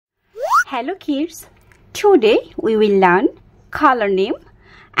Hello kids, today we will learn color name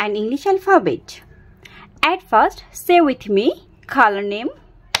and English alphabet. At first, say with me color name: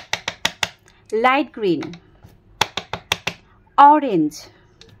 light green, orange,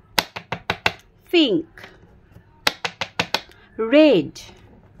 pink, red,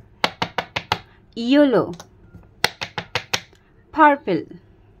 yellow, purple.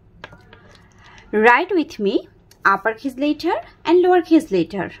 Write with me uppercase letter and lowercase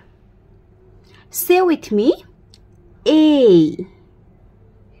letter. Say with me A.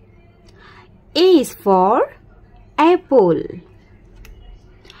 A is for apple.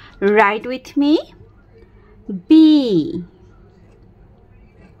 Write with me B.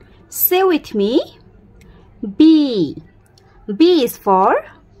 Say with me B. B is for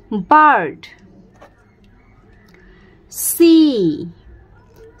bird. C.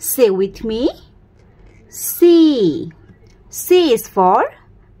 Say with me C. C is for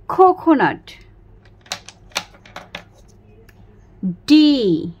coconut.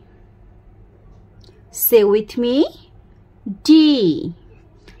 D. Say with me D.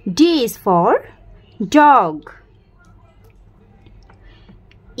 D is for dog.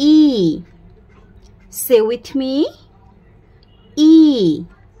 E. Say with me E.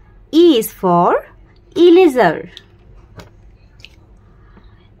 E is for eraser.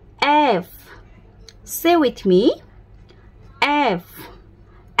 F. Say with me F.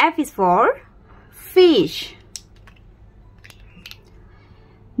 F is for fish.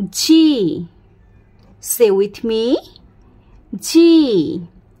 G. Say with me G.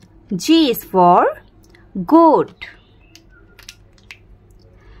 G is for goat.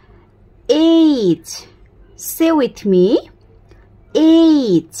 H. Say with me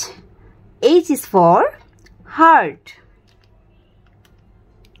H. H is for heart.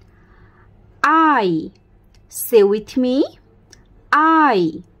 I. Say with me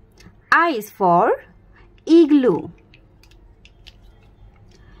I. I is for igloo.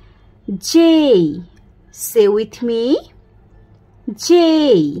 J. Say with me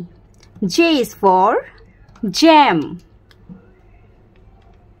J. J is for jam.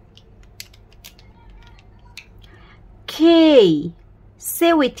 K.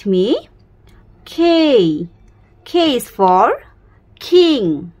 Say with me K. K is for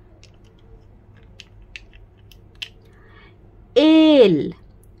king. L.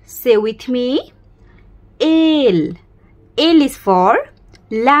 Say with me L. L is for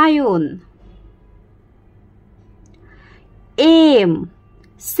lion. M.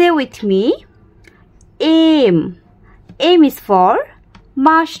 Say with me M. M is for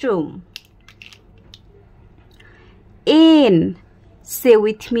mushroom. N. Say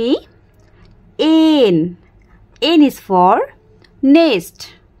with me N. N is for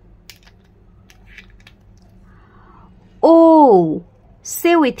nest. O.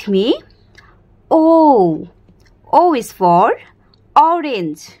 Say with me O. O is for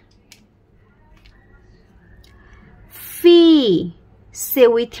orange. F. Say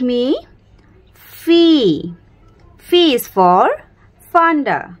with me F. F is for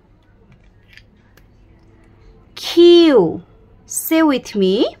panda. Q. Say with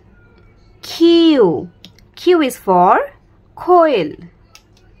me Q. Q is for quail.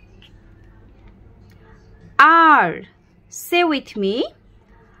 R. Say with me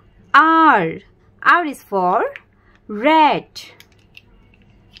R. R is for rat.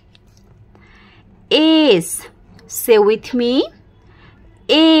 S. Say with me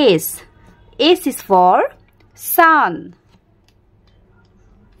S. S is for sun.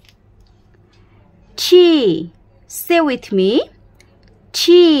 T. Say with me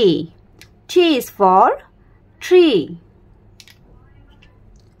T. T is for tree.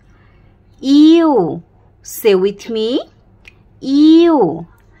 U. Say with me U.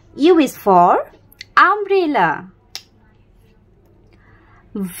 U is for umbrella.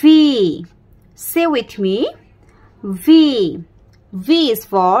 V. Say with me V. V is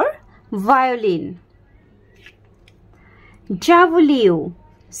for violin. W.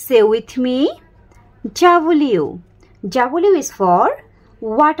 Say with me W. W is for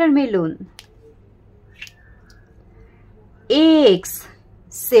watermelon. X.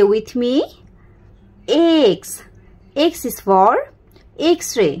 Say with me X. X is for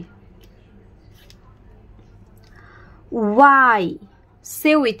X-ray. Y.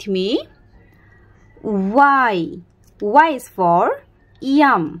 Say with me Y. Y is for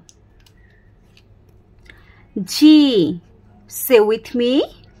yum. G. Say with me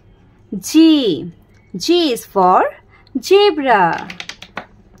G. G is for zebra.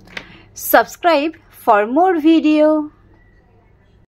 Subscribe for more video.